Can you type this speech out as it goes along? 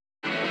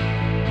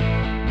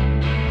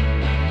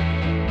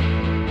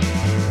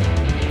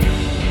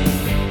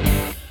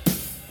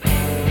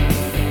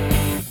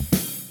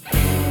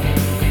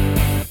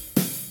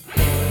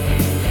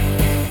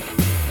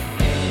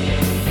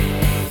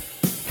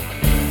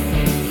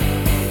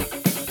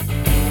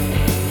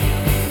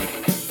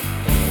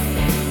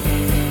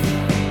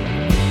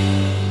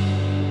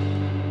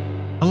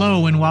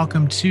Hello and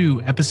welcome to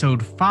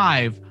episode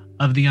 5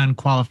 of the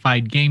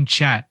Unqualified Game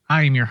Chat.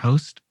 I am your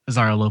host,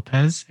 Azara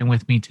Lopez, and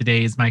with me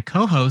today is my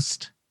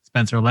co-host,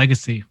 Spencer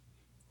Legacy.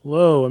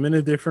 Hello, I'm in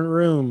a different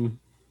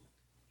room.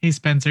 Hey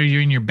Spencer,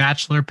 you're in your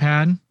bachelor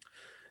pad?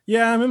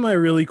 Yeah, I'm in my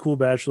really cool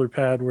bachelor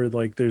pad where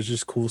like there's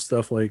just cool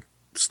stuff like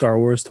Star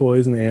Wars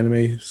toys and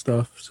anime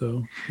stuff.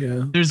 So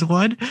yeah. There's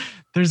one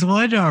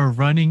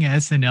running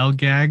SNL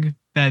gag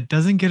that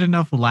doesn't get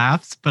enough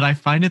laughs, but I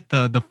find it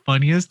the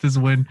funniest is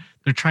when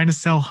they're trying to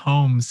sell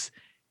homes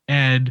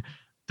and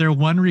their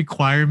one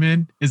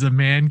requirement is a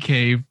man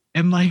cave.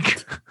 And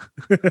like,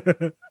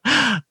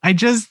 I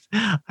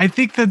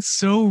think that's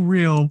so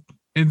real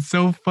and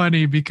so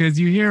funny because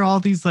you hear all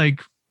these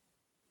like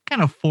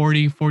kind of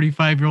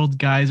 45-year-old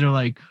guys are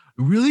like,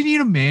 really need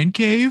a man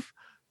cave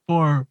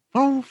for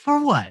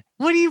what?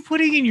 What are you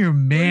putting in your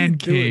man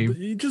cave?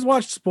 You just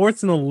watch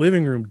sports in the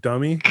living room,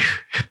 dummy.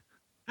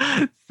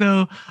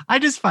 So I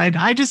just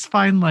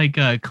find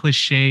like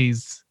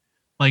cliches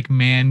like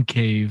man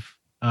cave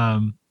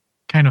kind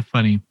of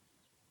funny.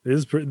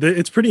 It's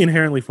pretty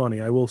inherently funny,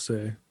 I will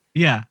say.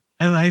 Yeah,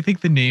 I think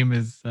the name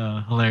is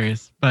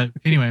hilarious. But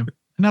anyway,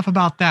 enough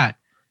about that.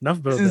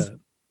 This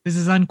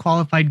is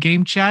Unqualified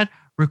Game Chat,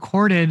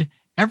 recorded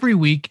every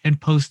week and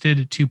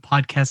posted to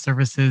podcast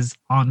services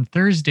on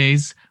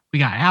Thursdays. We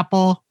got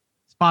Apple,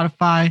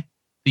 Spotify,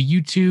 the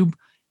YouTube.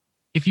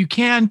 If you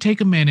can,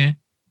 take a minute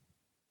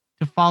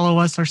to follow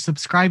us or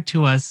subscribe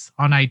to us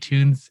on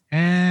iTunes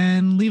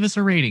and leave us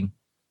a rating.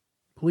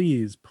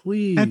 Please.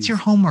 That's your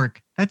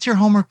homework. That's your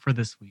homework for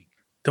this week.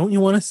 Don't you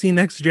want to see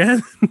Next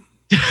Gen?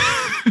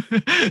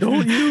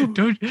 Don't you?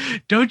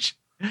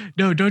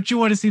 Don't you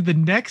want to see the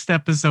next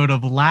episode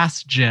of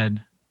Last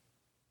Gen?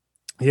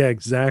 Yeah,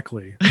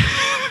 exactly.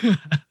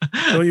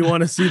 Don't you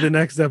want to see the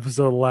next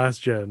episode of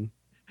Last Gen?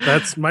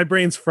 That's my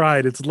brain's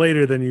fried. It's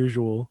later than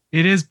usual.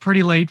 It is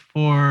pretty late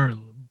for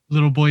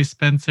little boy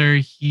Spencer.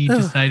 He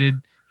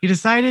decided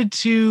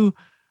to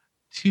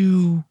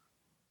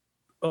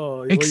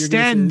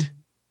extend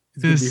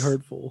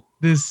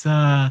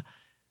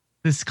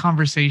this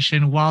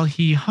conversation while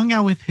he hung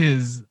out with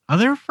his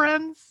other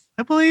friends,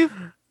 I believe.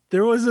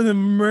 There was an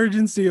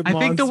emergency at I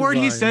think the word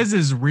he says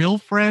is real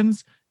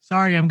friends.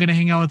 Sorry, I'm going to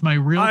hang out with my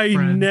real friends.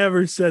 I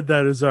never said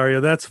that,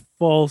 Azaria. That's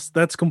false.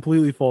 That's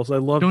completely false. I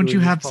love. Don't you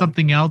have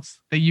something else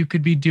that you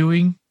could be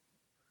doing?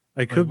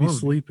 I could be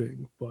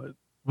sleeping, but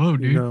whoa,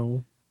 dude.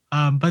 No.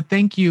 But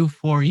thank you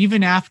for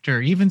even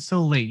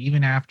so late,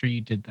 even after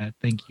you did that.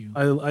 Thank you.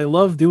 I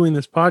love doing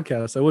this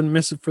podcast. I wouldn't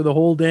miss it for the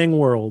whole dang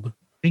world.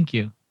 Thank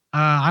you.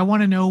 I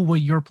want to know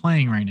what you're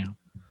playing right now.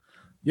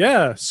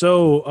 Yeah.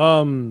 So,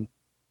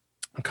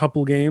 a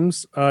couple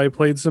games. I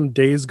played some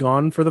Days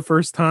Gone for the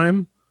first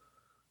time.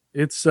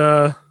 It's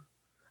I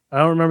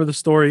don't remember the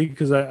story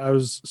because I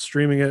was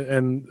streaming it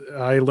and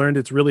I learned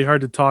it's really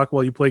hard to talk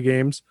while you play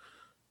games,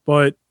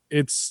 but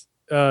it's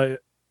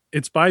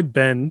by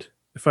Bend,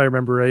 if I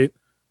remember right,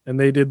 and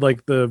they did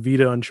like the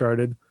Vita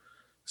Uncharted,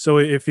 so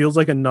it feels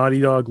like a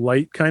Naughty Dog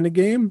light kind of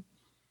game,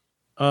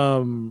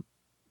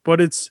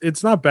 but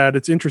it's not bad.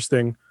 It's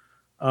interesting.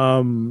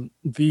 The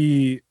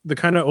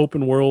kind of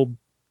open world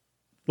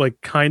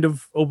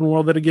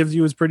that it gives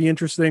you is pretty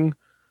interesting.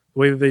 The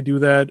way that they do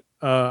that.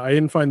 I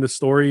didn't find the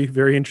story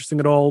very interesting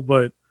at all,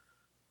 but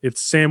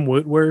it's Sam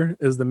Witwer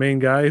is the main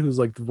guy who's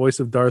like the voice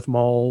of Darth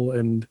Maul,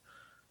 and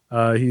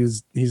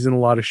he's in a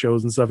lot of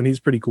shows and stuff, and he's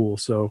pretty cool.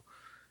 So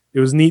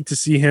it was neat to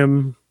see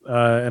him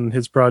and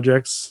his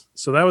projects.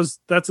 So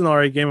that's an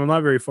alright game. I'm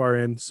not very far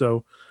in,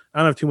 so I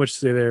don't have too much to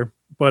say there.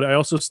 But I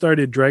also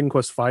started Dragon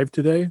Quest V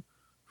today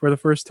for the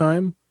first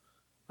time.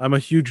 I'm a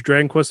huge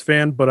Dragon Quest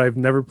fan, but I've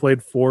never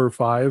played 4 or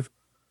 5,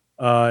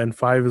 and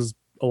 5 is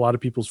a lot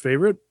of people's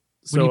favorite.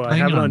 So I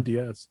have it on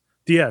DS.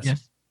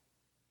 Yes.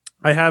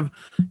 I have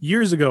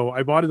years ago.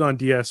 I bought it on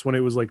DS when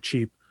it was like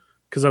cheap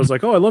because I was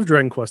like, oh, I love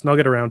Dragon Quest and I'll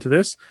get around to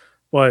this.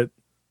 But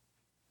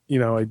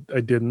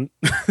I didn't.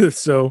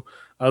 So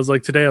I was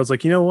like, today I was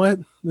like, you know what?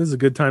 This is a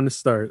good time to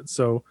start.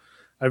 So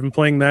I've been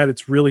playing that.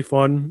 It's really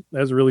fun. It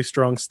has a really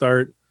strong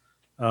start.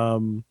 I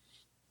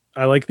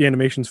like the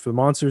animations for the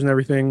monsters and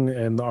everything,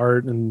 and the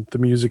art and the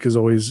music is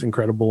always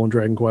incredible in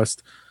Dragon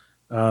Quest.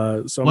 So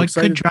I'm what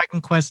excited. Could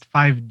Dragon Quest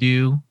V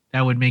do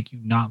that would make you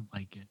not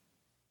like it?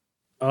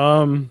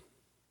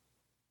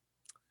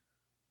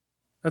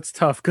 That's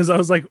tough because I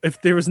was like, if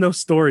there was no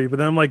story, but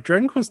then I'm like,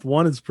 Dragon Quest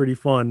 1 is pretty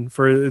fun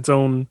for its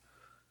own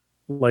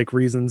like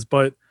reasons,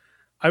 but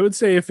I would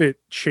say if it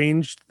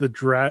changed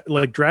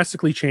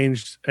drastically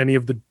changed any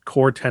of the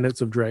core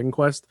tenets of Dragon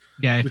Quest.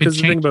 Yeah, if it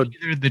changed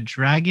either the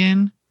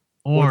dragon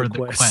or the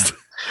quest.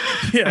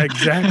 Yeah,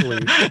 exactly.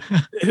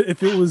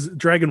 If it was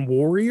Dragon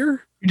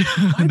Warrior,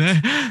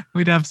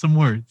 we'd have some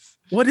words.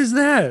 What is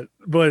that?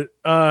 But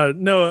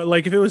no,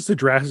 like if it was to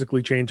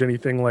drastically change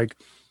anything, like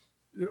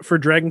for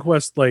Dragon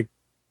Quest, like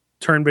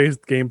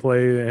turn-based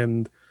gameplay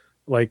and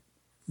like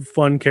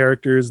fun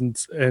characters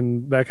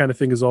and that kind of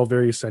thing is all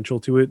very essential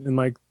to it in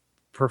my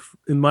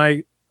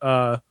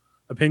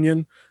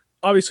opinion.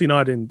 Obviously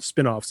not in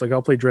spin-offs. Like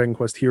I'll play Dragon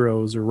Quest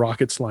Heroes or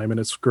Rocket Slime and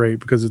it's great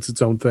because it's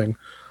its own thing.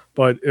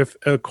 But if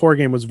a core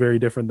game was very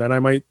different, then I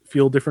might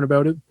feel different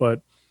about it.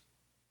 But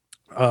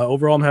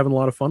overall, I'm having a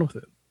lot of fun with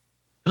it.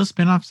 Those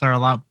spin-offs are a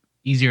lot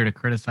easier to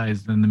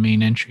criticize than the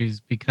main entries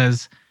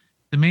because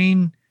the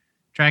main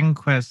Dragon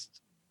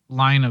Quest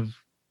line of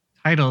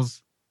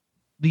titles,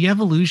 the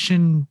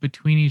evolution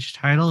between each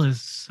title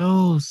is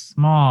so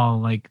small.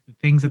 Like the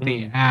things that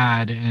they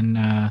add and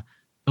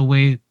the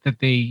way that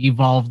they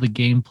evolve the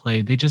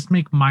gameplay, they just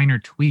make minor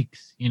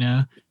tweaks.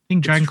 I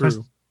think Dragon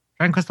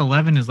Quest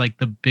 11 is like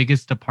the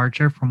biggest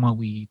departure from what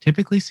we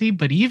typically see,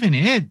 but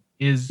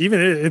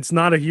it's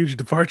not a huge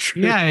departure.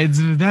 Yeah,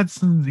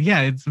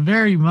 it's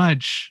very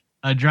much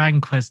a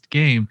Dragon Quest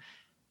game.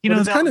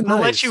 It's kind of nice.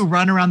 They'll let you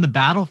run around the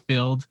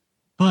battlefield,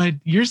 but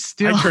you're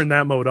still. I turn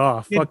that mode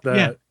off. Fuck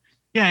that.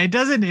 Yeah, it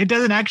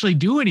doesn't actually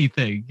do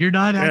anything. You're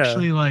not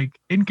actually like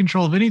in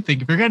control of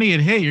anything. If you're gonna get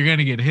hit, you're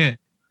gonna get hit.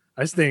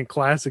 I stay in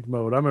classic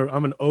mode. I'm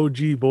an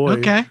OG boy.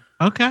 Okay.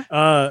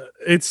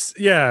 It's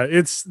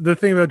the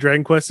thing about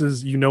Dragon Quest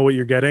is you know what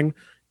you're getting,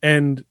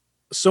 and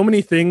so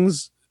many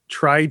things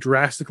try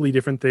drastically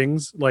different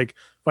things. Like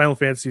Final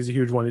Fantasy is a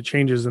huge one. It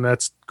changes, and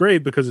that's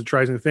great because it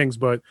tries new things.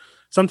 But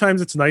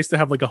sometimes it's nice to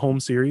have like a home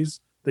series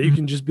that you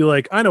can just be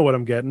like, I know what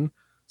I'm getting.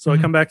 So I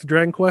come back to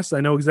Dragon Quest.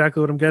 I know exactly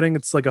what I'm getting.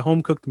 It's like a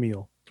home cooked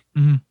meal.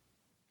 I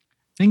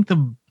think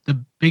the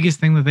biggest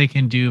thing that they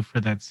can do for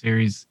that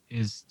series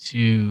is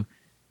to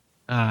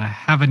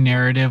have a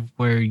narrative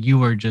where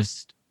you are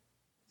just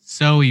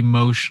so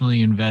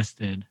emotionally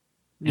invested.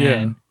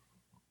 And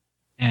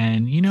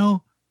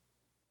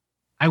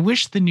I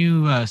wish the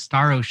new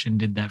Star Ocean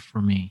did that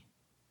for me.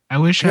 I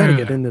wish I gotta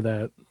get into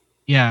that.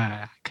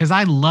 Yeah, because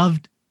I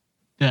loved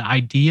the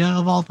idea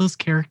of all those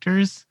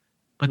characters,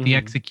 but the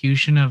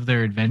execution of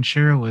their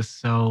adventure was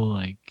so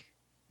like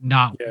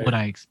not what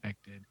I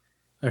expected.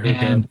 I heard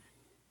that.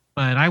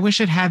 But I wish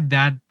it had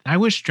that. I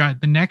wish the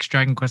next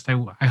Dragon Quest,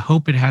 I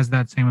hope it has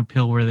that same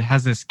appeal where it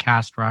has this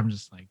cast where I'm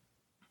just like,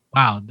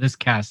 wow, this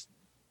cast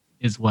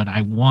is what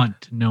I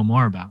want to know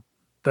more about.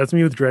 That's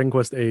me with Dragon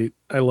Quest 8.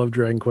 I love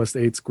Dragon Quest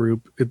 8's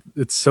group.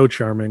 It's so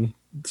charming.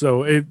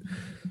 So I'd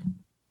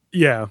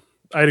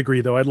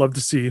agree though. I'd love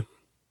to see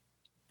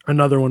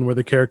another one where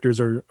the characters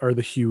are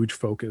the huge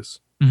focus.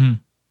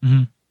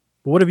 But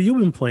what have you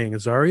been playing,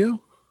 Azario?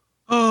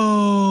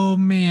 Oh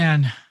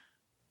man,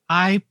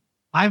 I've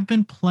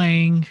been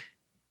playing.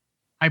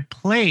 I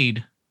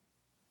played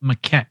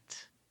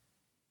Maquette.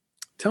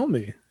 Tell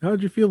me, how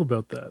did you feel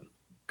about that?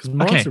 Because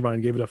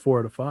Monstermind gave it a 4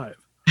 out of 5.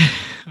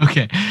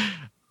 Okay,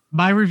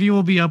 my review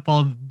will be up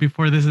all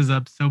before this is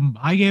up, so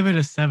I gave it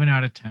a 7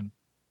 out of 10.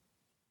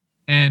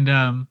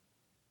 And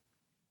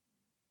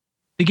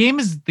the game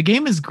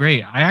is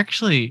great. I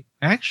actually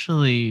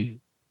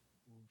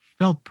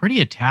felt pretty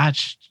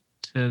attached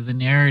to the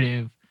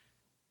narrative.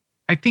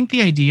 I think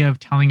the idea of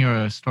telling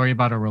a story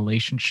about a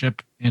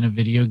relationship in a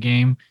video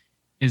game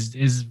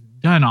is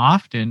done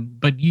often,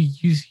 but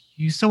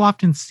you so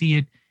often see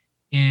it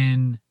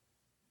in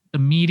the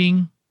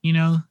meeting.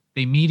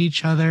 They meet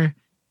each other,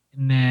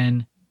 and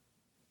then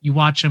you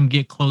watch them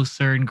get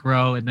closer and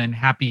grow, and then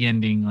happy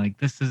ending. Like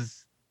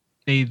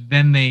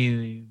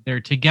they're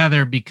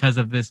together because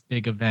of this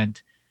big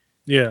event.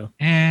 Yeah,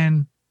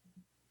 and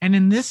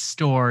in this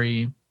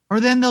story, or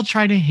then they'll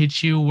try to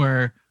hit you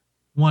where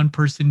one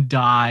person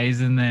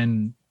dies and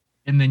then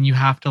you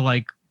have to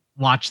like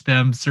watch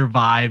them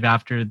survive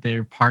after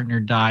their partner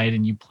died,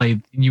 and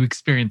you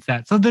experience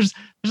that. So there's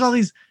all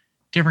these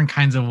different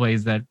kinds of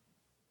ways that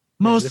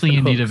mostly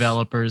indie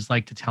developers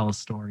like to tell a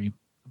story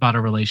about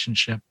a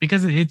relationship,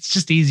 because it's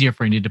just easier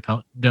for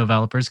indie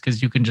developers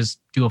because you can just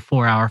do a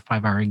 4-hour,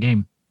 5-hour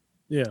game.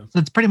 Yeah. So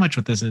it's pretty much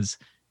what this is.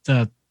 It's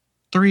a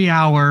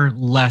 3-hour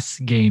less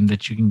game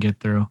that you can get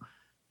through.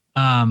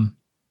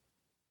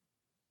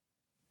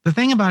 The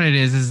thing about it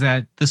is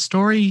that the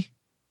story,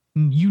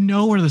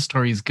 where the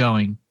story is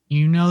going.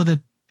 You know that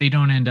they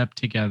don't end up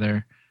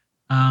together.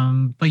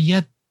 But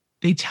yet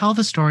they tell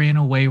the story in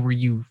a way where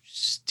you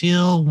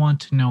still want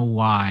to know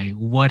why,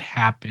 what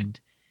happened.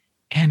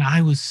 And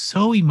I was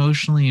so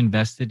emotionally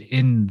invested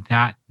in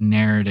that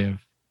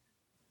narrative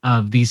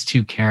of these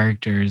two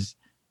characters.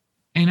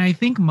 And I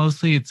think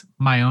mostly it's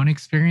my own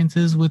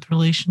experiences with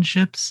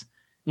relationships,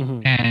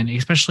 and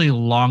especially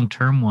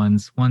long-term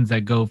ones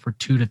that go for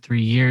 2 to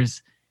 3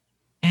 years.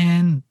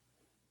 And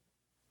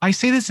I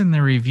say this in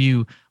the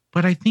review,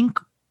 but I think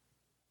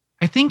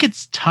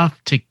it's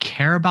tough to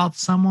care about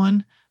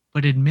someone,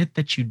 but admit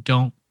that you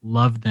don't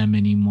love them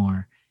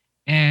anymore.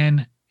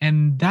 And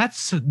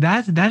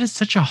that is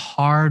such a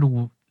hard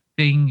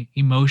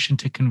emotion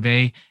to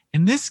convey.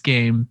 In this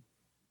game,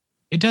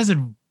 it does it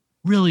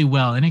really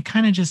well, and it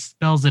kind of just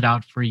spells it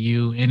out for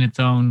you in its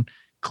own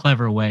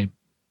clever way.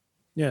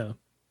 Yeah.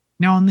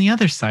 Now, on the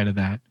other side of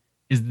that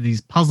is these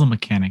puzzle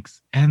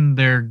mechanics and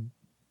their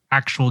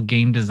actual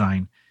game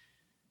design.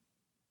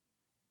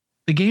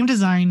 The game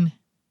design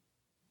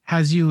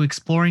has you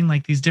exploring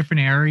like these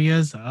different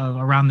areas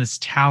around this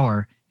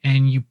tower,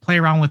 and you play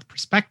around with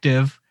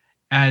perspective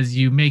as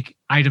you make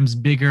items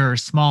bigger or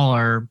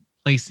smaller,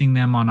 placing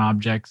them on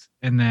objects,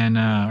 and then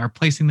or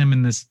placing them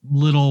in this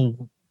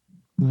little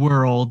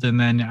world, and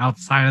then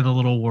outside of the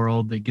little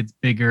world, it gets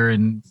bigger,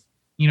 and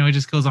it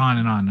just goes on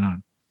and on and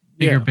on.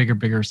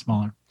 Bigger,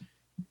 smaller.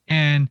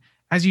 And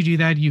as you do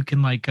that, you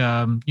can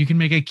you can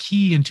make a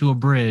key into a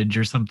bridge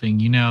or something,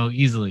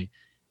 easily.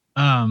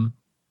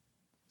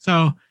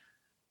 So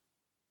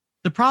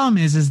the problem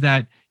is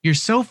that you're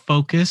so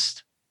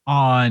focused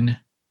on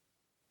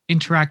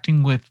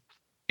interacting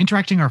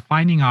or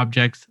finding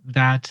objects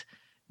that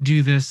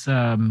do this,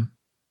 that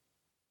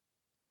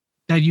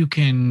you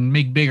can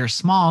make big or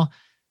small,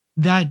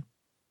 that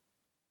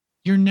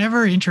you're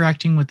never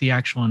interacting with the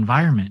actual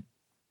environment.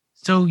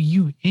 So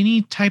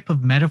any type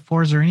of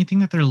metaphors or anything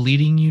that they're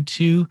leading you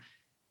to,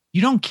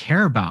 you don't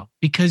care about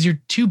because you're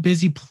too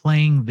busy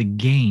playing the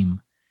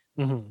game.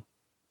 Mm-hmm.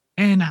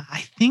 And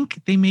I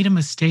think they made a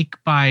mistake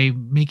by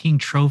making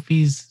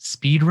trophies,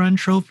 speedrun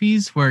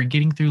trophies, where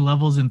getting through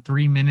levels in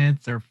 3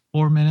 minutes or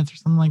 4 minutes or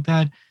something like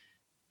that,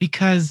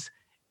 because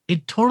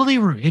it totally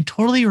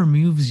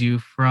removes you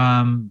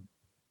from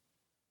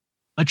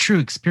a true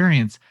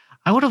experience.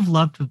 I would have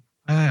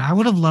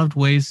loved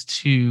ways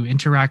to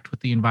interact with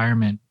the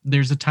environment.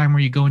 There's a time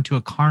where you go into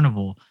a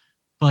carnival,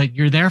 but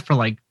you're there for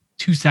like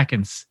 2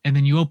 seconds, and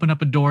then you open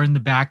up a door in the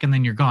back, and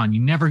then you're gone.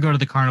 You never go to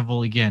the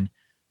carnival again.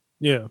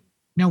 Yeah.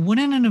 Now,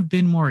 wouldn't it have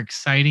been more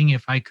exciting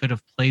if I could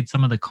have played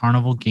some of the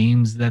carnival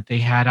games that they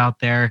had out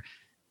there,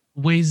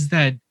 ways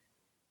that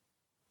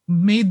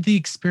made the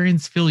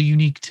experience feel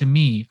unique to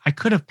me? I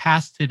could have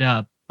passed it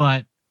up,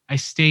 but I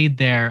stayed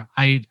there.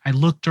 I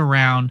looked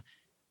around,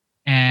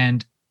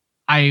 and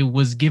I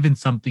was given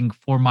something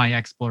for my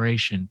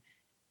exploration.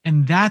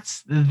 And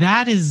that's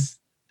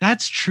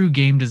true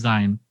game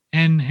design.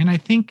 And I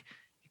think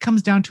it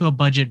comes down to a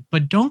budget,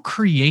 but don't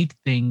create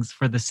things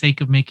for the sake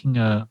of making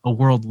a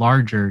world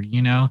larger,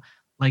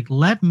 Like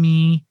let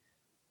me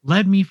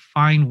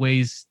find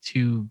ways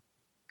to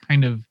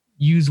kind of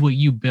use what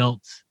you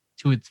built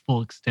to its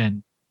full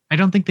extent. I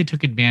don't think they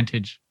took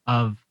advantage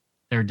of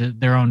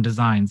their own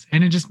designs,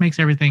 and it just makes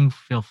everything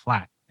feel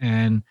flat.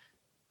 And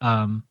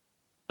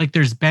like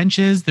there's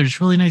benches,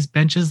 there's really nice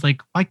benches.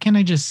 Like, why can't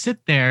I just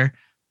sit there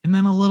and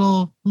then a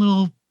little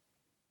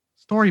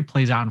story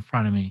plays out in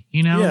front of me?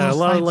 Yeah, a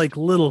lot of like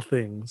little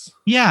things.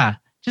 Yeah,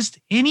 just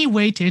any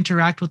way to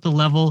interact with the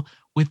level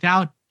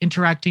without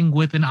interacting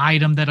with an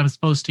item that I'm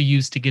supposed to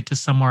use to get to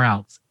somewhere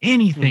else.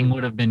 Anything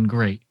would have been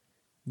great.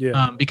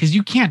 Yeah, because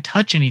you can't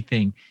touch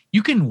anything.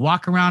 You can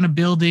walk around a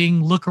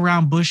building, look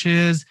around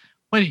bushes,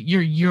 but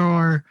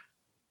you're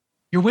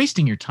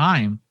wasting your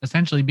time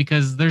essentially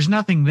because there's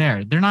nothing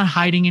there. They're not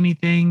hiding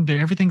anything.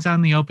 Everything's out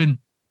in the open.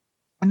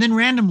 And then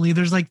randomly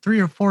there's like 3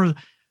 or 4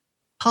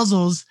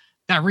 puzzles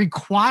that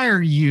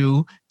require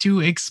you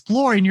to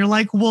explore. And you're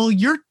like, well,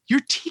 you're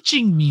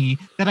teaching me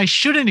that I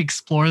shouldn't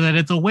explore, that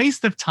it's a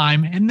waste of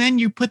time. And then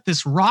you put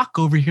this rock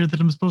over here that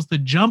I'm supposed to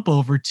jump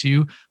over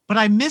to, but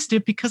I missed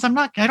it because I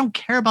don't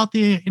care about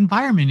the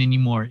environment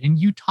anymore. And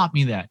you taught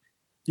me that.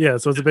 Yeah.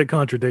 So it's a bit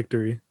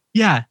contradictory.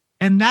 Yeah.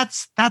 And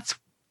that's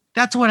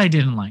what I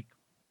didn't like.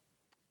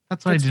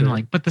 That's what I didn't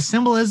like. But the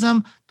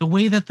symbolism, the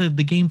way that the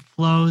game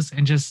flows,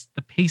 and just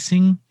the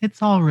pacing,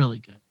 it's all really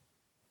good.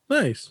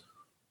 Nice.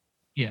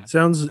 Yeah.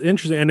 Sounds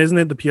interesting. And isn't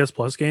it the PS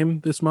Plus game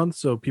this month?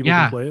 So people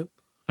can play it?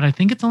 But I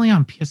think it's only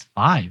on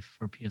PS5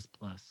 for PS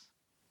Plus.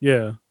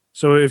 Yeah.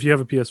 So if you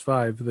have a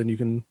PS5, then you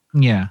can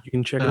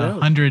check it out.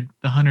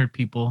 100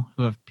 people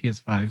who have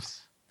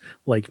PS5s.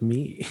 Like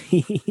me.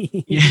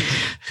 Yeah.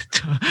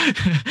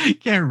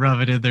 Can't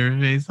rub it in their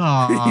face.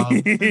 Aw.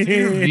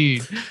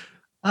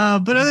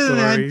 But other than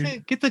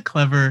that, get the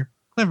clever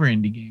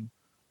indie game.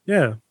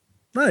 Yeah.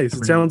 Nice.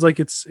 It sounds like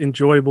it's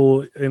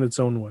enjoyable in its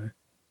own way.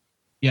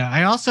 Yeah.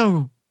 I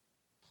also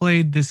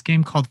played this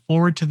game called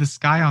Forward to the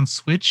Sky on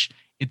Switch.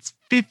 It's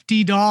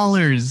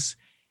 $50.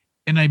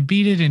 And I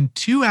beat it in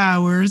 2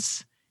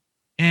 hours.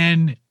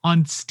 And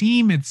on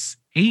Steam, it's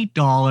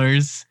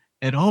 $8.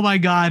 And oh my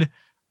God,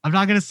 I'm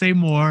not going to say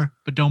more,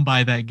 but don't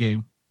buy that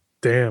game.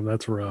 Damn,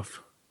 that's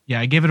rough. Yeah,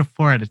 I gave it a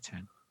 4 out of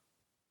 10.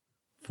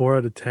 4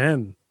 out of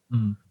 10.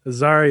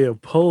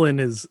 Azario pulling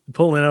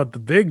out the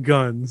big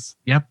guns.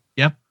 Yep.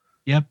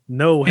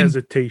 No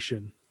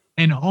hesitation.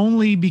 And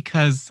only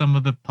because some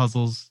of the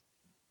puzzles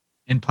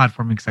and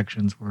platforming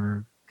sections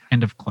were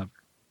kind of clever.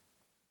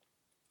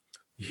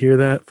 You hear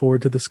that,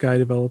 Forward to the Sky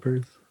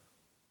developers?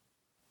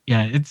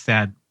 Yeah, it's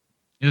sad.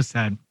 It was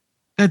sad.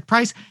 That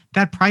price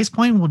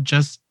point will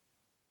just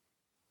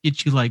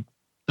get you like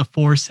the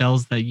 4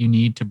 cells that you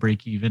need to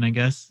break even, I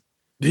guess.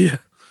 Yeah,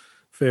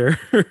 fair.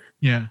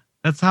 Yeah,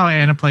 that's how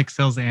Aniplex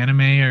sells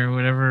anime or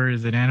whatever.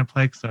 Is it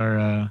Aniplex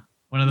or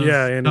one of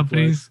those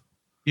companies?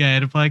 Yeah,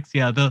 Aniplex.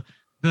 Yeah,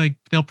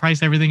 they'll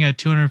price everything at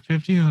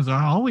 $250. And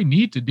like, all we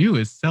need to do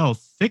is sell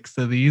 6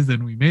 of these,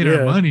 and we made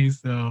our money.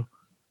 So.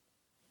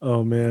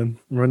 Oh man,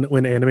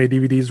 when anime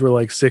DVDs were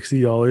like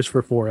 $60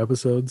 for 4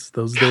 episodes,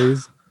 those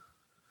days.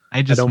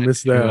 I don't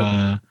miss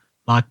that.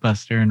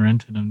 Blockbuster and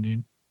rented them,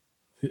 dude.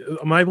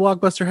 My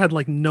Blockbuster had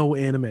like no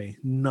anime,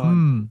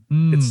 none.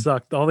 It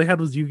sucked. All they had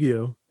was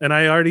Yu-Gi-Oh, and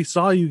I already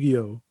saw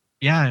Yu-Gi-Oh.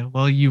 Yeah,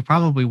 well, you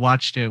probably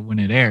watched it when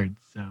it aired,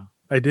 so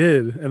I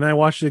did, and I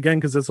watched it again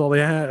because that's all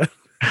they had.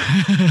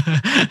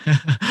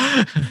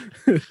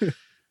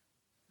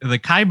 The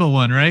Kaiba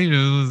one, right?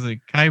 It was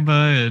like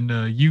Kaiba and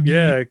Yugi.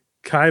 Yeah,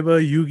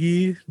 Kaiba,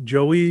 Yugi,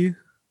 Joey.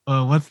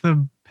 What's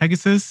the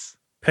Pegasus?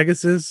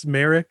 Pegasus,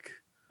 Merrick.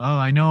 Oh,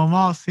 I know them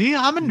all. See,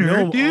 I'm a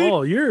nerd, dude.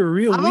 Oh, you're a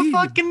real I'm a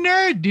fucking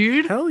nerd,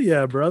 dude. Hell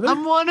yeah, brother.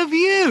 I'm one of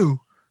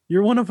you.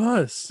 You're one of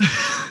us.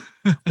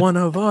 One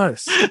of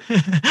us.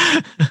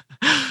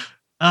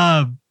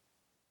 I'm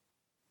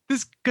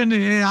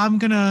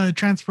gonna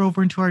transfer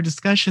over into our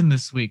discussion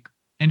this week,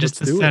 and just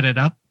to set it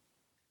up,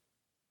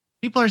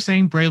 people are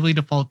saying Bravely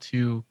Default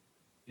 2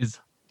 is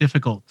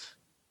difficult,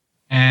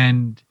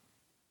 and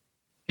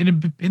in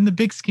the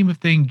big scheme of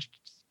things,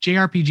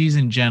 JRPGs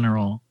in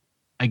general,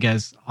 I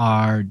guess,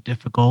 are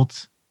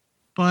difficult.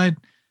 But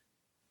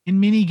in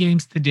many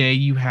games today,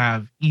 you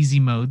have easy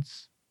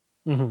modes,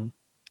 and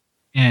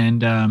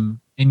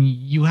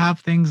you have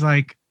things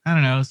like, I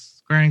don't know,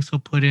 Square Enix will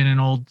put in an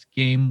old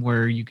game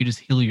where you could just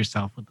heal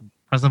yourself with the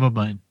press of a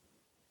button.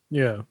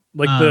 Yeah,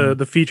 like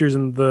the features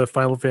in the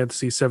Final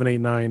Fantasy 7, 8,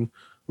 9,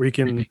 where you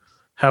can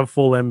have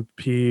full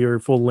MP or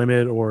full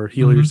limit or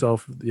heal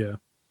yourself. Yeah,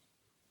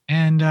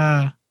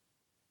 and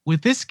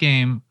with this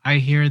game, I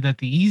hear that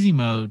the easy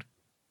mode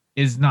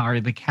is not, or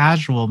the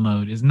casual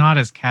mode is not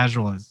as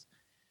casual as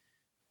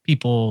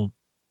people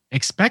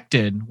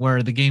expected,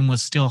 where the game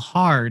was still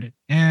hard.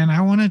 And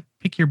I want to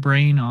pick your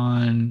brain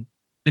on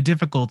the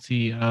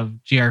difficulty of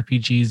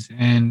JRPGs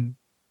and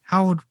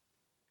how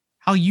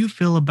you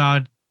feel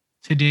about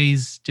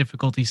today's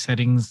difficulty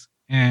settings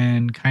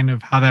and kind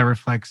of how that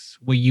reflects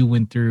what you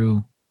went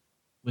through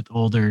with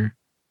older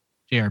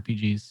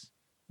JRPGs.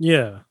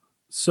 Yeah.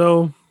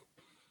 So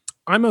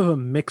I'm of a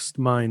mixed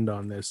mind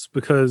on this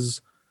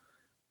because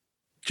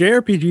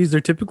JRPGs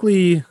are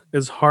typically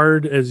as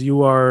hard as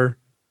you are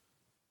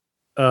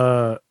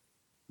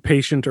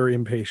patient or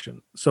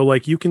impatient. So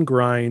like you can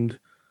grind,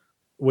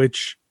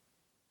 which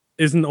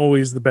isn't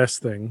always the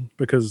best thing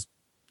because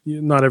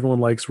not everyone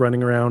likes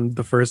running around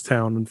the first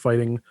town and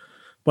fighting a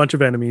bunch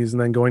of enemies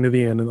and then going to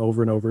the end and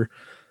over.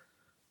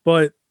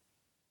 But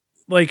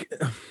like,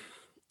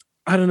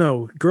 I don't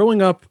know.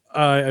 Growing up,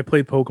 I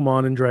played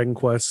Pokemon and Dragon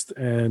Quest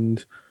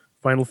and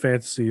Final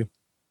Fantasy,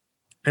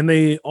 and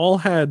they all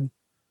had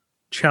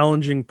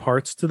challenging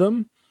parts to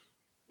them.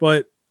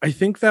 But I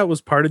think that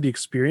was part of the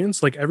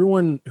experience. Like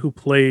everyone who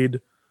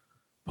played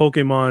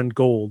Pokemon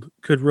Gold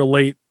could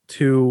relate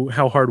to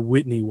how hard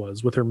Whitney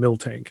was with her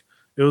Miltank.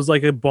 It was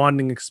like a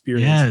bonding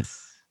experience.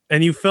 Yes.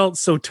 And you felt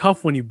so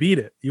tough when you beat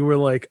it. You were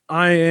like,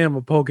 I am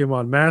a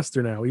Pokemon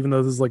master now. Even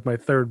though this is like my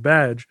third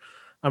badge,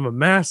 I'm a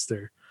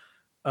master.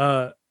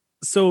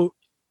 So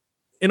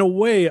in a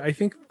way, I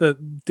think the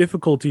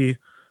difficulty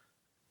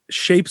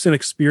shapes an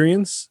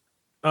experience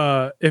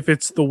if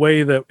it's the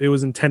way that it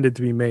was intended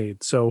to be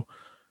made. So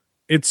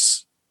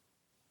it's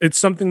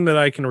something that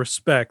I can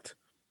respect.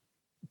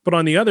 But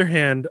on the other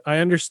hand, I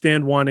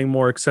understand wanting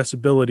more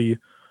accessibility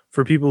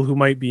for people who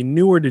might be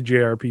newer to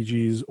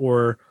JRPGs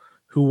or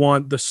who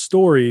want the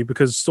story,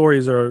 because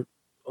stories are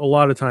a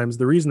lot of times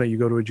the reason that you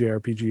go to a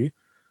JRPG,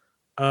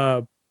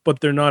 but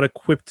they're not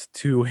equipped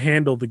to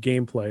handle the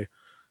gameplay.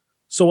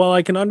 So while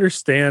I can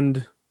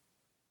understand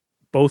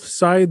both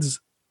sides,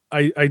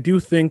 I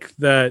do think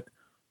that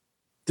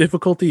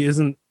difficulty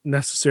isn't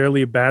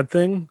necessarily a bad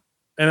thing.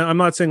 And I'm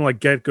not saying like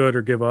get good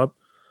or give up,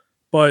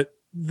 but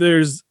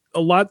there's a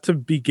lot to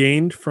be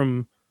gained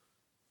from,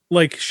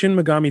 like, Shin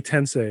Megami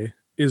Tensei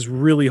is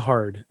really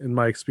hard in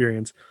my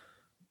experience,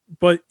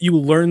 but you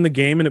learn the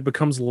game and it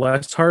becomes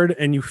less hard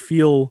and you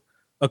feel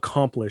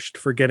accomplished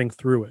for getting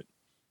through it.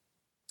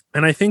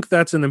 And I think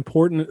that's an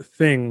important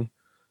thing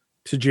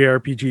to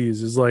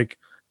JRPGs, is like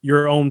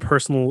your own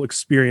personal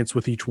experience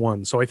with each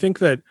one. So I think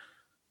that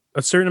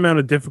a certain amount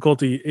of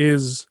difficulty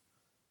is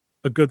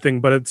a good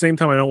thing, but at the same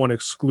time, I don't want to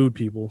exclude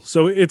people.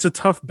 So it's a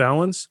tough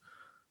balance,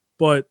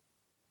 but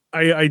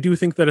I do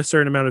think that a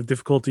certain amount of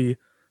difficulty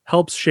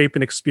helps shape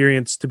an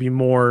experience to be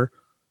more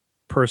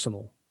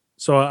personal.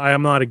 So I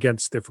am not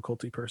against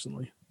difficulty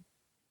personally.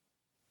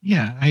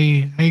 Yeah,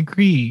 I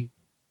agree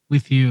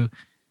with you.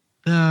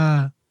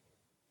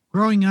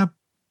 Growing up,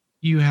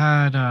 you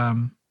had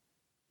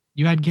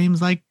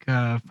games like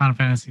Final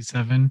Fantasy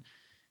VII,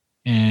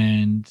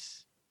 and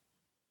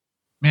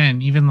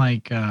man, even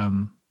like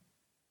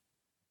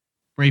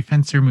Brave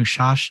Fencer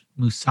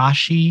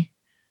Musashi.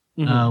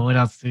 What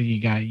else do you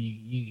got?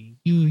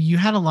 You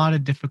had a lot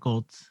of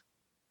difficult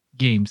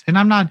games, and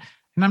I'm not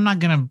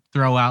gonna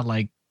throw out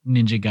like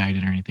Ninja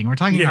Gaiden or anything. We're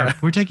talking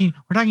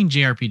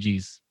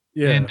JRPGs.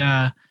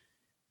 Yeah.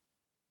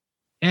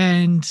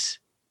 And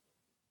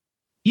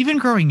even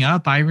growing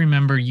up, I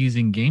remember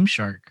using Game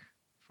Shark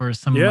for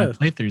some of my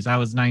playthroughs. I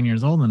was 9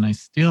 years old, and I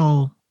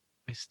still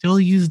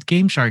used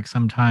Game Shark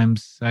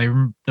sometimes.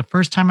 The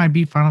first time I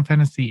beat Final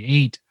Fantasy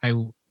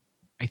VIII,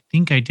 I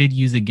think I did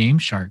use a Game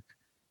Shark.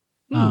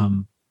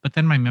 But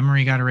then my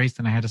memory got erased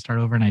and I had to start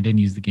over, and I didn't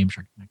use the Game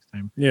Shark the next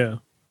time. Yeah.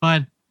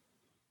 But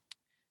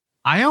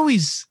I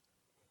always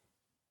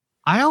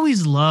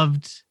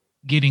loved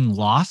getting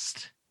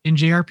lost in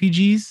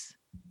JRPGs.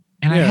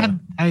 And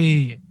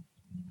I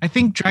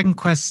think Dragon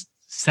Quest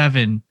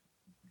 7.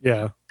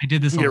 Yeah. I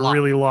did this a lot. Get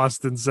really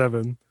lost in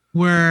 7.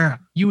 Where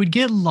you would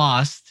get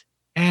lost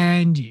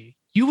and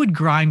you would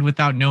grind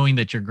without knowing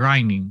that you're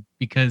grinding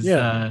because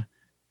you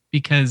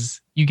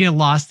get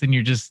lost and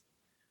you're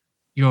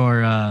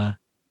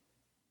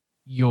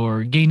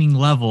gaining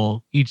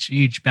level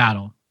each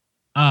battle.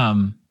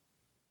 And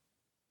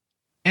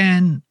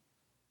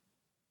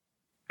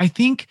I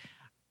think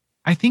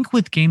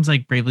with games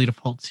like Bravely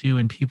Default 2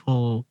 and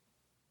people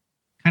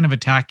kind of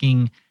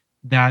attacking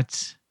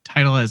that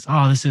title as,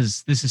 oh, this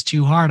is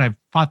too hard. I've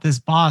fought this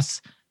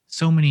boss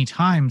so many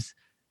times.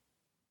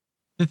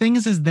 The thing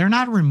is they're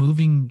not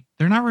removing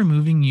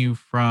you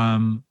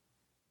from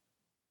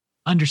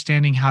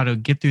understanding how to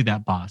get through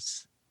that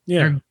boss.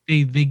 Yeah.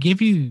 They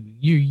give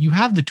you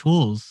have the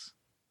tools.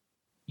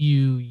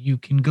 You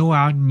can go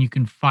out and you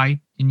can fight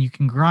and you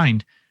can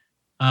grind.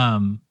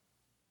 I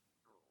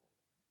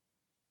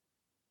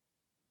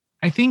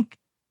think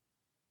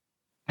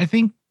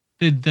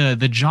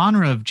the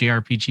genre of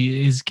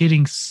JRPG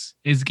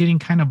is getting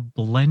kind of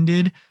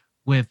blended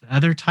with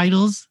other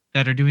titles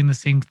that are doing the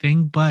same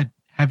thing, but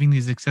having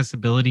these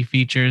accessibility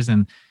features,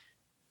 and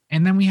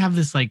then we have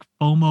this like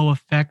FOMO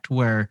effect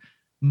where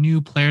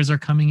new players are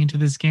coming into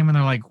this game and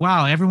they're like,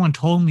 wow, everyone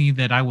told me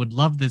that I would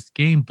love this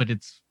game, but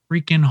it's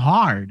freaking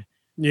hard.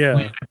 Yeah.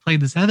 I played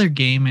this other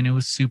game and it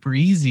was super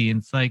easy.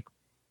 And it's like,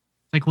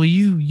 well,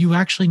 you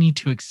actually need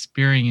to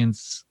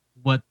experience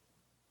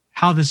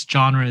how this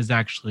genre is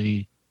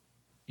actually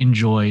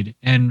enjoyed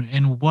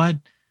and what,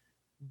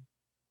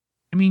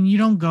 I mean, you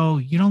don't go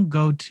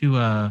to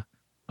a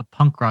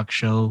punk rock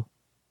show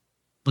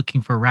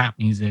looking for rap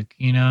music,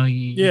 you know.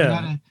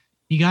 You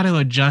gotta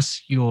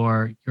adjust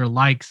your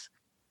likes.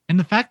 And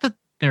the fact that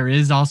there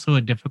is also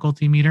a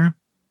difficulty meter,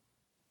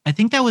 I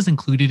think that was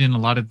included in a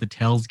lot of the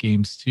Tales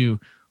games too,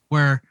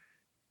 where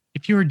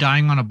if you were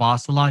dying on a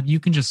boss a lot,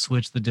 you can just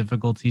switch the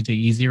difficulty to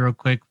easy real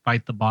quick,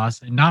 fight the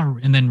boss, and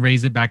then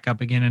raise it back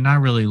up again and not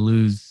really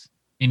lose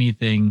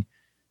anything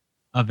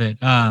of it.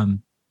 But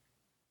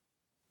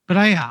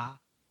I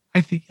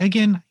think,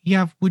 again,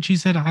 yeah, what you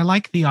said, I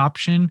like the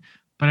option,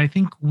 but I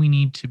think we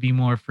need to be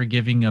more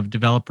forgiving of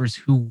developers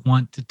who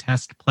want to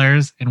test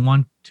players and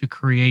want to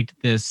create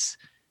this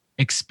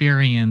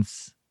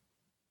experience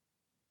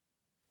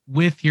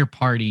with your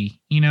party,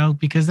 you know,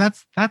 because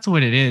that's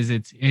what it is.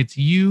 It's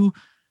you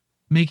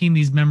making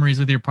these memories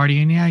with your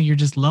party, and yeah, you're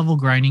just level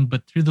grinding,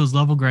 but through those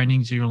level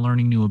grindings, you're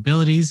learning new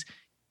abilities.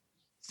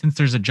 Since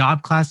there's a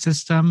job class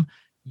system,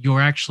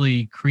 you're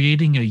actually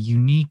creating a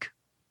unique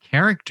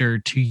character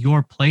to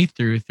your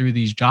playthrough through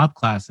these job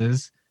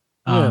classes.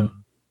 And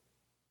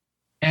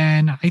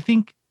I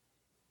think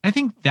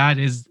that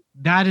is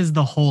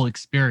the whole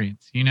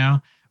experience, you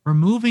know.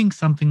 Removing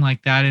something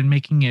like that and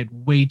making it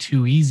way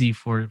too easy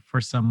for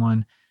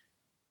someone,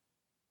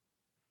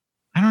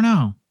 I don't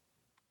know.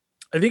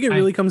 I think it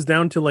really comes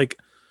down to like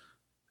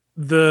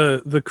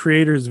the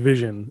creator's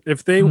vision.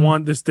 If they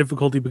want this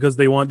difficulty because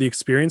they want the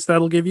experience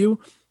that'll give you,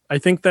 I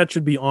think that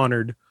should be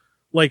honored.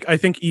 Like, I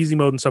think easy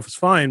mode and stuff is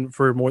fine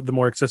for the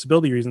more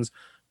accessibility reasons,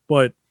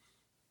 but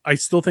I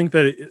still think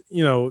that,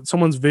 you know,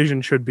 someone's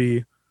vision should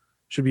be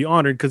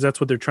honored because that's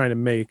what they're trying to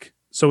make.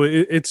 So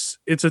it's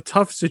a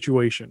tough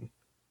situation.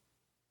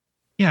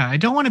 Yeah, I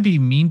don't want to be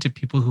mean to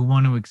people who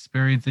want to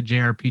experience a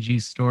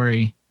JRPG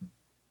story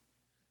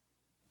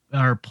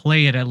or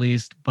play it at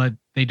least, but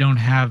they don't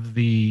have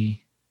the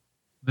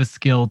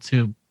skill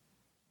to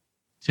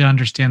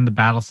understand the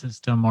battle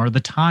system or the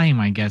time,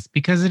 I guess,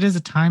 because it is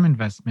a time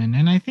investment.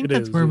 And I think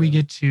that's where we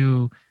get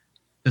to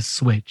the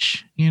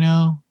Switch, you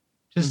know,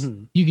 just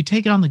you can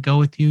take it on the go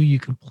with you. You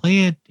can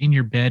play it in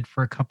your bed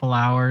for a couple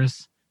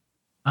hours.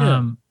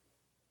 Yeah.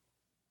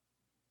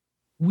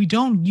 You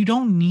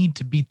don't need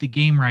to beat the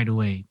game right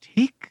away.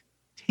 Take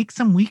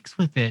some weeks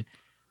with it.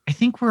 I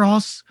think we're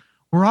always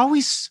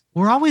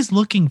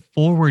looking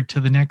forward to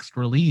the next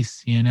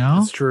release, you know?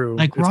 It's true.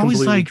 Like we're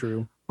always like,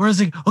 true.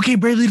 Whereas like, okay,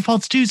 Bravely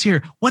Default 2's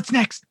here. What's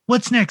next?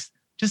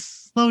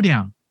 Just slow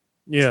down.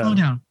 Yeah. Slow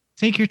down.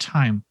 Take your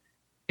time.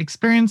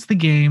 Experience the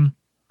game.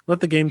 Let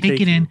the game take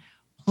it in.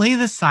 Play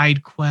the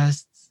side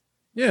quests.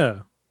 Yeah.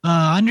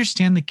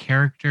 Understand the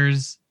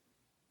characters.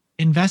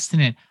 Invest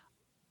in it.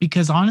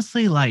 Because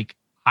honestly, like,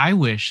 I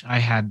wish I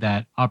had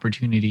that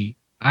opportunity.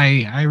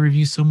 I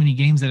review so many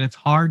games that it's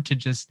hard to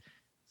just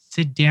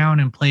sit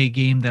down and play a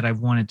game that I've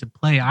wanted to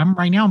play. I'm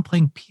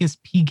playing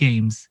PSP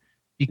games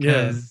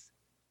because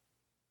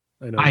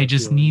I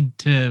just need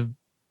to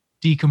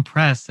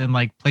decompress and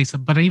like play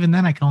some. But even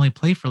then, I can only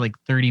play for like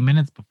 30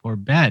 minutes before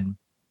bed.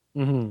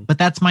 Mm-hmm. But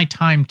that's my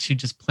time to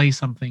just play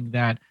something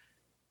that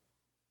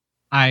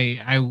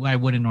I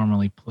wouldn't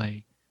normally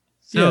play.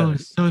 So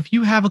if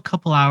you have a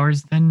couple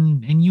hours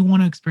and you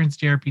want to experience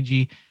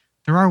JRPG,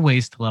 there are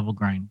ways to level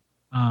grind.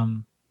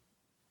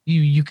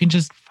 You can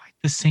just fight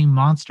the same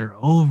monster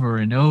over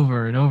and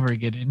over and over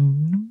again,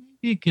 and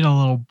maybe it get a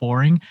little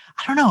boring.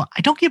 I don't know.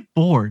 I don't get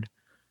bored.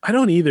 I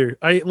don't either.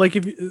 I like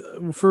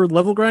for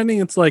level grinding,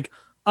 it's like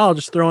I'll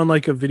just throw on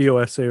like a video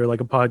essay or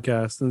like a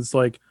podcast, and it's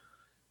like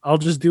I'll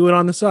just do it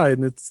on the side,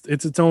 and it's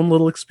its own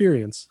little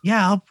experience.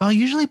 Yeah, I'll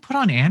usually put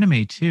on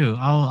anime too.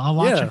 I'll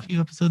watch a few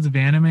episodes of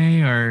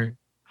anime, or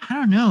I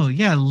don't know.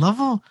 Yeah,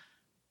 level.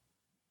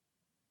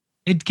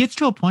 It gets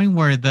to a point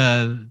where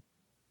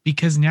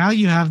because now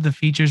you have the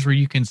features where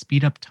you can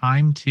speed up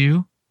time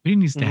too. We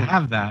didn't used to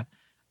have that.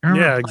 I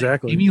remember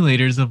exactly.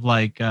 emulators of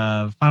like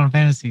Final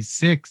Fantasy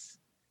VI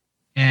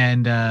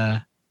and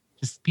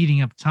just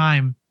speeding up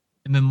time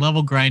and then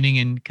level grinding,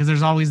 and because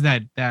there's always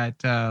that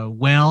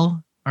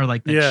well or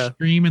like that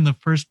stream in the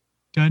first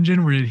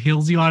dungeon where it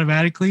heals you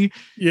automatically.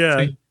 Yeah.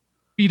 So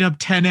speed up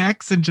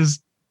 10x and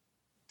just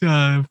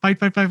fight,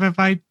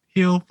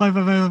 heal,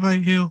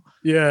 fight, heal.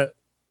 Yeah.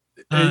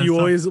 And you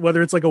always,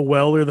 whether it's like a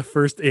well or the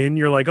first inn,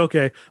 you're like,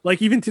 okay.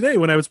 Like even today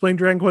when I was playing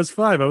Dragon Quest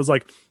V, I was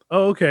like,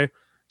 oh, okay.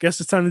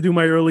 Guess it's time to do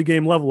my early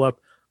game level up.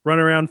 Run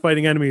around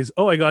fighting enemies.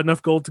 Oh, I got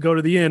enough gold to go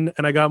to the inn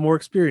and I got more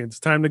experience.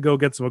 Time to go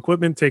get some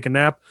equipment, take a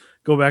nap,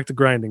 go back to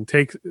grinding.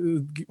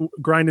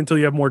 Grind until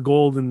you have more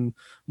gold and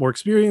more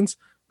experience.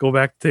 Go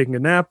back to taking a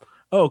nap.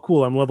 Oh,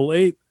 cool. I'm level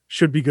 8.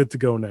 Should be good to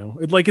go now.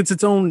 It's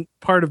its own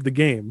part of the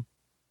game.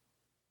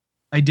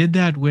 I did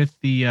that with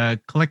the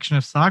collection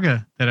of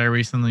Saga that I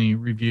recently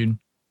reviewed.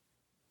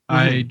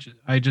 I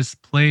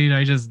just played.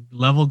 I just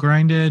level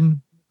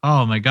grinded.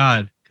 Oh my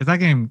god, because that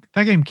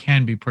game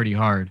can be pretty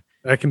hard.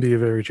 That can be a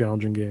very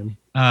challenging game.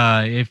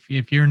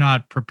 If you're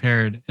not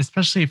prepared,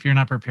 especially if you're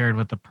not prepared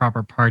with the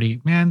proper party,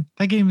 man,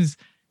 that game is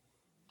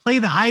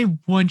I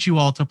want you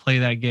all to play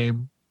that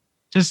game,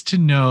 just to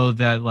know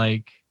that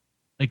like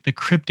the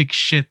cryptic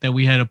shit that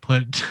we had to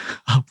put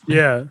up with.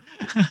 Yeah.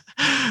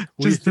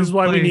 This is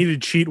why we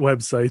needed cheat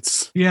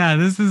websites. Yeah,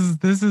 this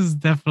is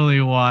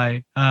definitely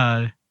why.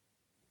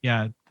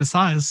 Yeah, the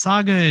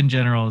Saga in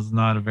general is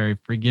not a very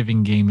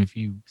forgiving game if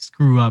you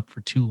screw up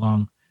for too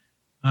long.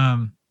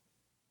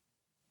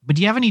 But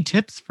do you have any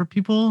tips for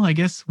people? I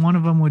guess one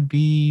of them would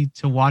be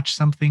to watch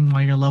something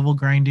while you're level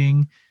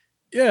grinding.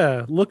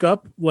 Yeah, look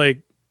up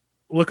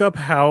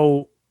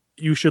how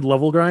you should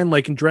level grind.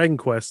 Like in Dragon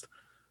Quest,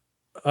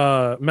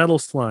 metal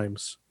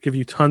slimes give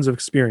you tons of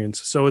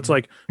experience. So it's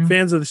like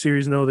fans of the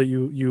series know that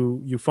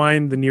you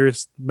find the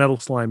nearest metal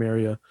slime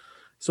area.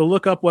 So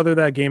look up whether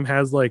that game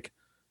has like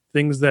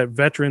things that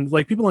veterans,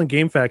 like people on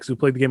GameFAQs who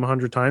played the game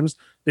 100 times,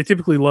 they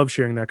typically love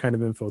sharing that kind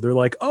of info. They're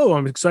like, oh,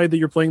 I'm excited that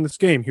you're playing this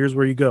game. Here's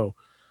where you go.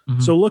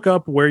 So look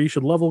up where you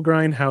should level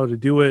grind, how to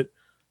do it.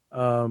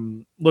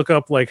 Look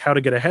up like how to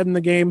get ahead in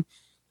the game,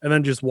 and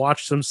then just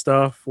watch some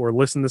stuff or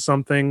listen to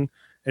something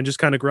and just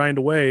kind of grind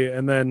away.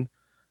 And then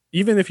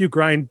even if you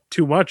grind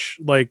too much,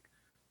 like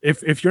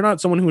if you're not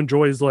someone who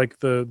enjoys like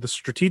the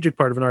strategic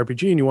part of an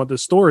RPG and you want the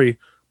story,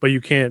 but you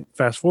can't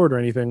fast forward or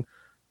anything,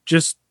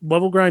 just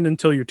level grind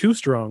until you're too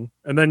strong,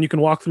 and then you can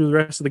walk through the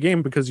rest of the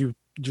game because you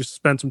just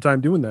spent some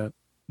time doing that.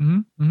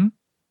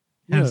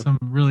 Have some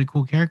really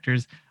cool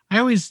characters. I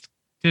always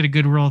did a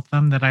good rule of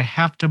thumb that I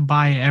have to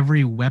buy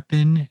every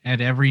weapon at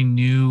every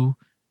new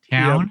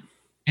town.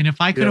 And if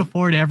I could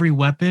afford every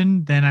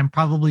weapon, then I'm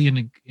probably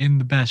in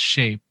the best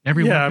shape.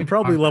 I'm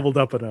probably leveled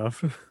up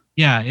enough.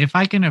 Yeah, if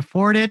I can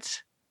afford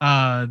it,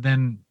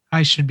 then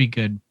I should be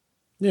good.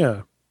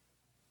 Yeah.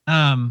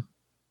 But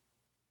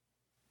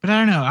I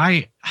don't know.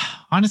 I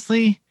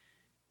honestly,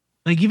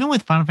 like even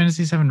with Final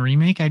Fantasy VII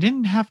Remake, I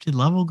didn't have to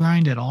level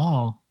grind at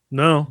all.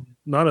 No,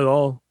 not at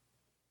all.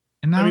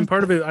 And I mean,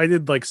 part of it, I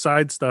did like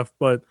side stuff,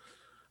 but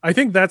I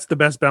think that's the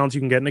best balance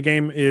you can get in a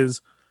game is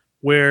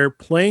where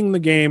playing the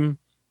game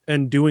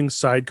and doing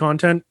side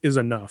content is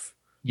enough.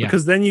 Yeah.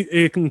 Because then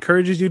it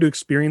encourages you to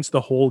experience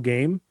the whole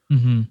game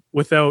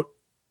without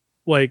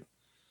like,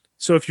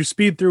 so if you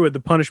speed through it, the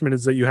punishment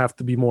is that you have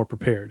to be more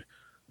prepared.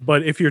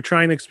 But if you're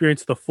trying to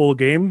experience the full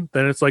game,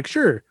 then it's like,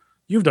 sure,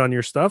 you've done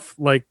your stuff.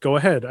 Like, go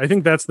ahead. I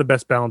think that's the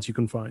best balance you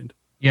can find.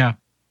 Yeah.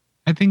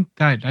 I think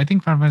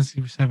Final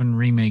Fantasy VII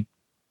Remake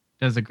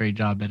does a great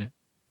job at it.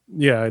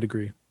 Yeah, I'd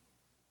agree.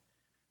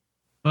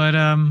 But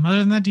other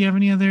than that, do you have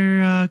any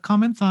other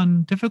comments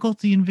on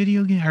difficulty in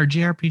video game or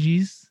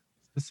JRPGs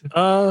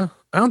specifically? I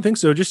don't think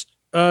so. Just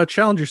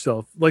challenge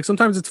yourself. Like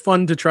sometimes it's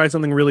fun to try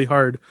something really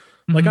hard.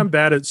 Like I'm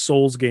bad at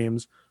Souls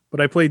games,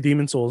 but I played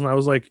Demon Souls, and I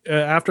was like,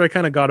 after I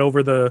kind of got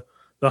over the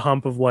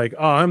hump of like,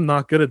 oh, I'm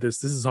not good at this.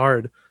 This is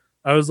hard.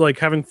 I was like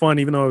having fun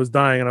even though I was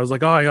dying, and I was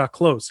like, oh, I got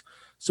close.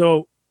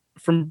 So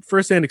from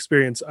firsthand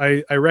experience,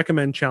 I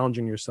recommend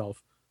challenging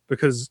yourself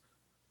because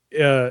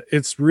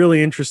it's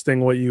really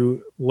interesting what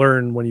you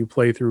learn when you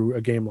play through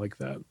a game like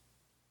that.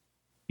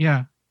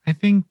 Yeah, I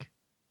think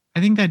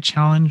that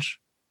challenge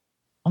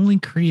only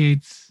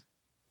creates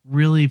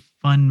really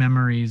fun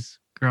memories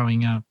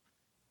growing up.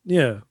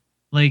 Yeah.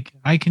 Like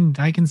I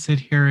can sit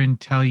here and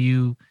tell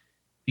you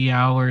the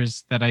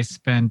hours that I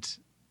spent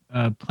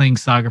playing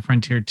Saga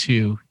Frontier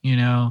 2, you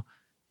know,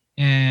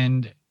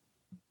 and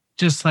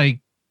just like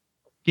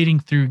getting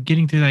through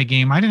that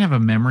game. I didn't have a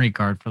memory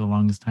card for the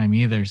longest time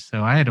either,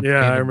 so I had to.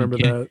 Yeah, I remember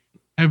that.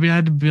 I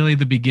had to play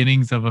the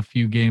beginnings of a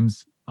few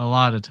games a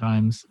lot of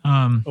times,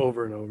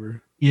 over and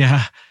over.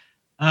 Yeah,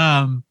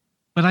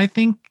 but I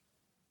think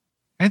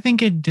I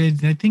think it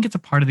did. I think it's a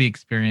part of the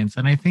experience,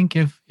 and I think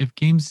if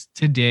games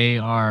today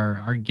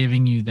are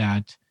giving you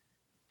that,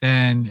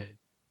 then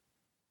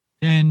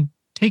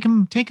take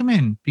them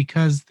in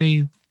because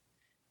they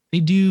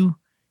do.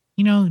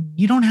 You know,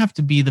 you don't have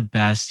to be the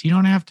best. You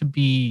don't have to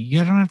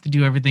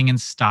do everything in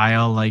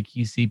style like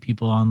you see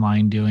people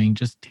online doing.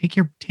 Just take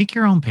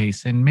your own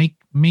pace and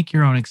make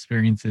your own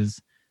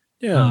experiences.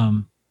 Yeah.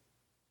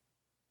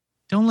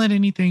 Don't let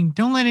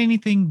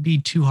anything be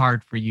too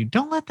hard for you.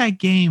 Don't let that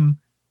game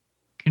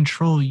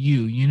control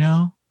you, you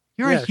know?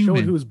 You're a human.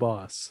 Show it who's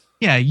boss.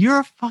 Yeah, you're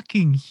a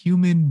fucking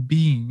human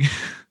being.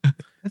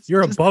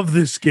 You're above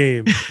this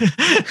game.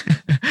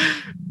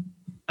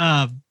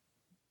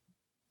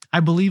 I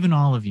believe in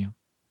all of you.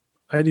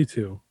 I do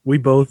too. We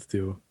both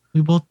do.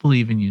 We both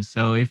believe in you.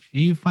 So if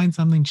you find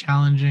something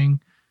challenging,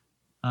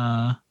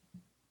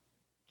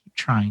 keep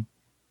trying.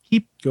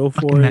 Keep go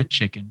for that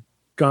chicken.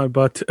 God,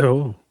 but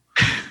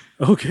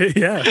okay,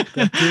 yeah.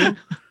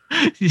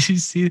 Did you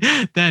see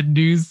that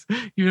news?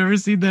 You've ever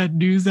seen that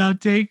news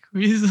outtake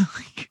where he's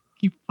like,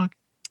 keep fucking.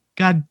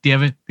 God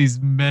damn it! These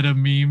meta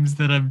memes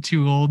that I'm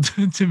too old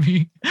to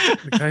be.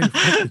 The guy who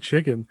fucked the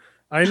chicken.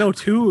 I know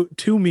two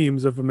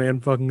memes of a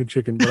man fucking a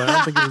chicken, but I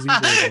don't think it was either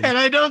of them. And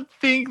I don't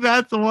think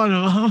that's one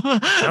of them.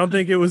 I don't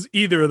think it was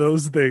either of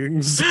those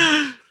things.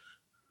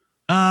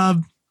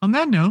 On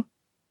that note,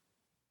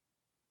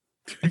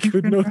 I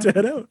could note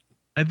that out.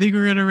 I think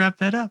we're gonna wrap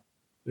that up.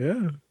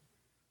 Yeah.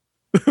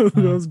 That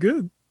was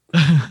good.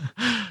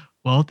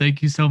 Well,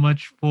 thank you so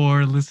much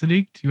for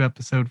listening to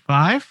episode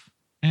 5,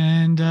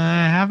 and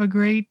have a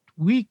great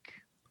week.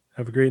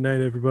 Have a great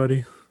night,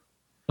 everybody.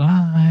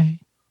 Bye.